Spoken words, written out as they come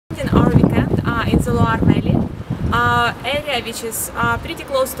starting our weekend in the Loire Valley, area which is pretty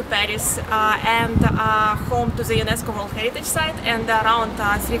close to Paris and home to the UNESCO World Heritage Site and around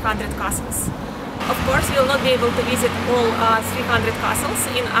 300 castles. Of course, we will not be able to visit all 300 castles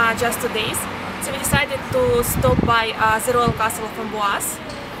in just 2 days, so we decided to stop by the Royal Castle of Amboise,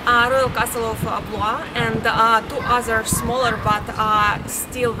 Royal Castle of Blois, and 2 other smaller but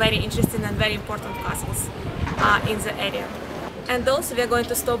still very interesting and very important castles in the area. And also we are going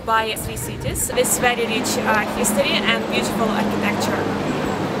to stop by 3 cities with very rich history and beautiful architecture.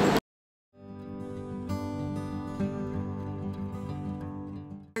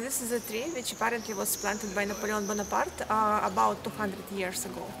 This is a tree which apparently was planted by Napoleon Bonaparte about 200 years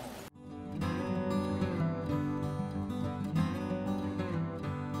ago.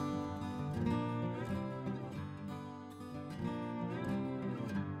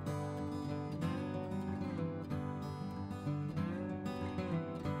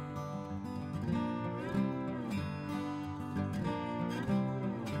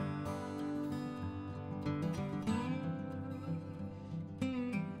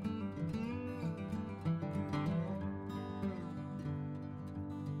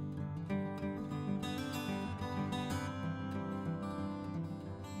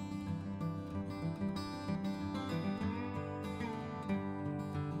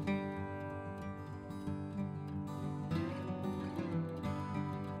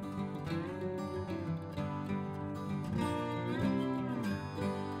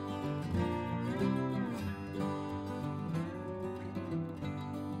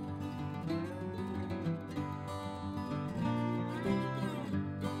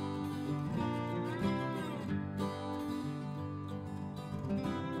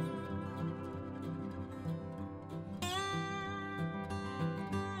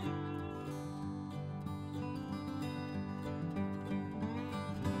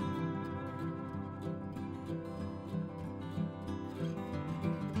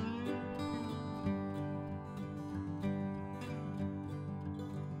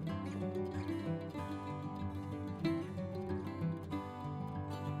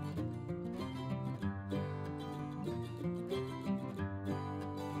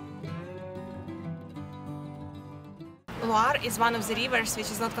 Loire is one of the rivers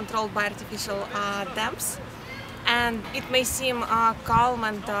which is not controlled by artificial dams, and it may seem calm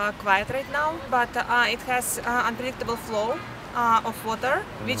and quiet right now, but it has unpredictable flow of water,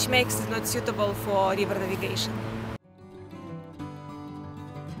 which makes it not suitable for river navigation.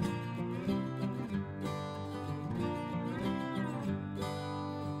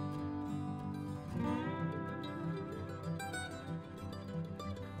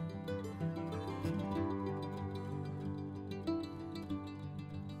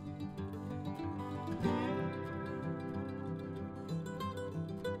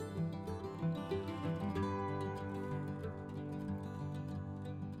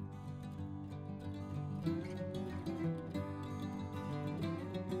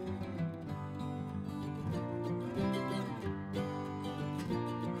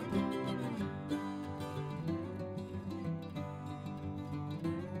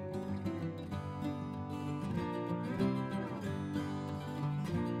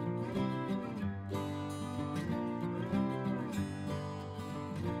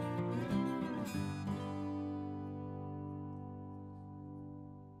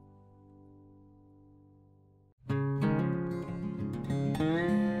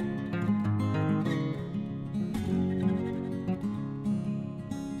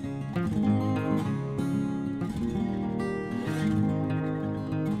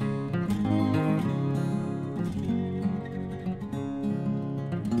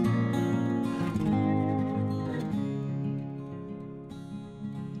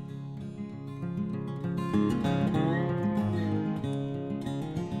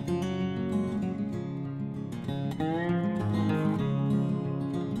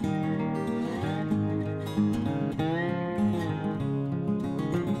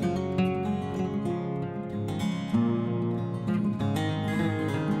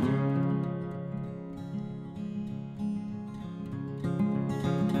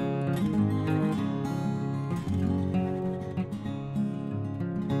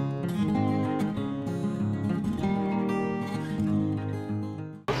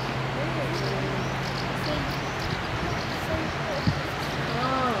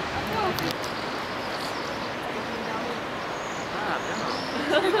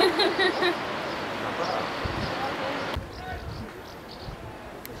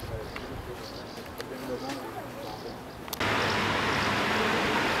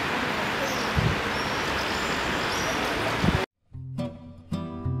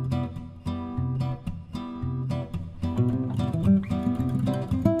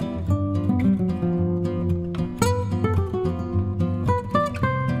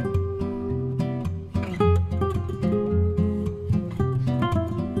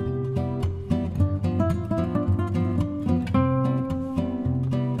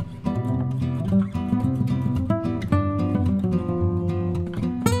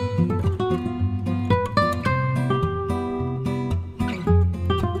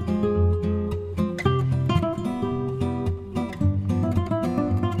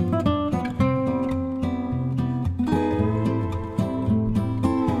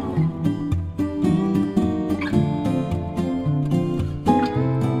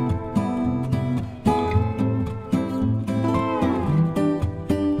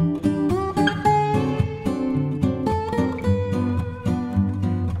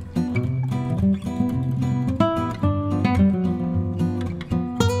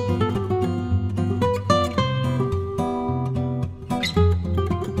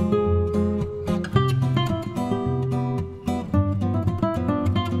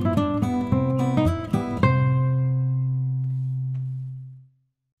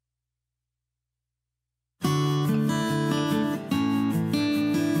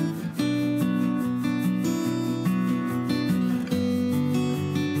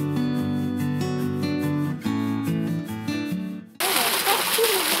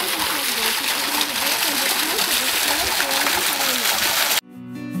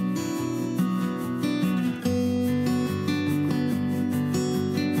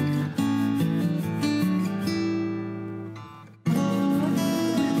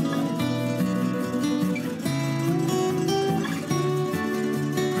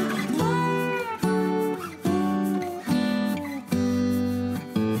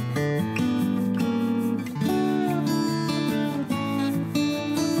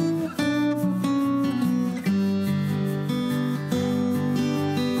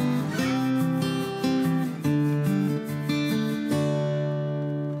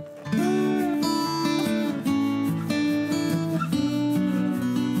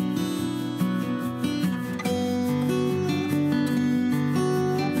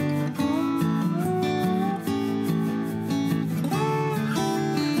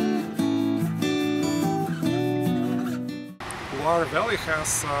 Loire Valley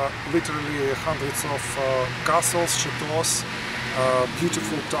has literally hundreds of castles, chateaus,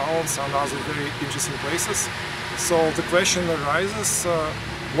 beautiful towns and other very interesting places. So the question arises,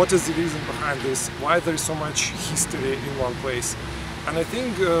 what is the reason behind this? Why there is so much history in one place? And I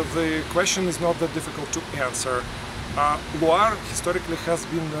think the question is not that difficult to answer. Loire historically has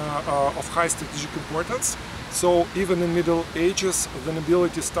been of high strategic importance. So even in Middle Ages, the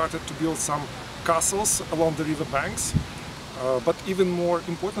nobility started to build some castles along the river banks. But even more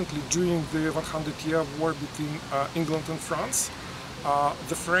importantly, during the 100-year war between England and France,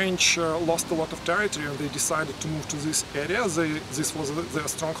 the French lost a lot of territory and they decided to move to this area. This was their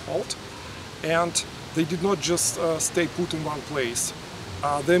stronghold, and they did not just stay put in one place.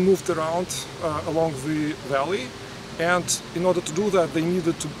 They moved around along the valley, and in order to do that they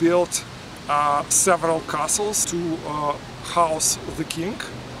needed to build several castles to house the king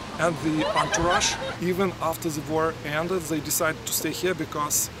and the entourage. Even after the war ended, they decided to stay here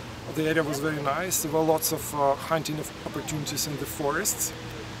because the area was very nice. There were lots of hunting opportunities in the forests,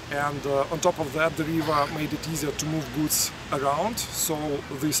 and on top of that the river made it easier to move goods around, so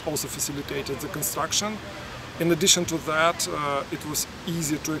this also facilitated the construction. In addition to that, it was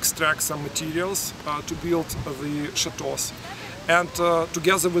easy to extract some materials to build the chateaus. And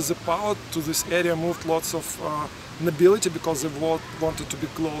together with the power, to this area moved lots of nobility because they wanted to be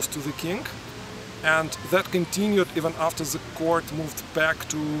close to the king. And that continued even after the court moved back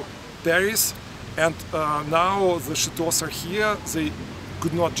to Paris. And now the chateaus are here. They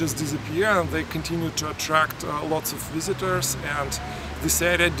could not just disappear, and they continue to attract lots of visitors. And this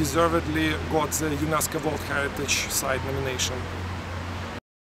area deservedly got the UNESCO World Heritage Site nomination.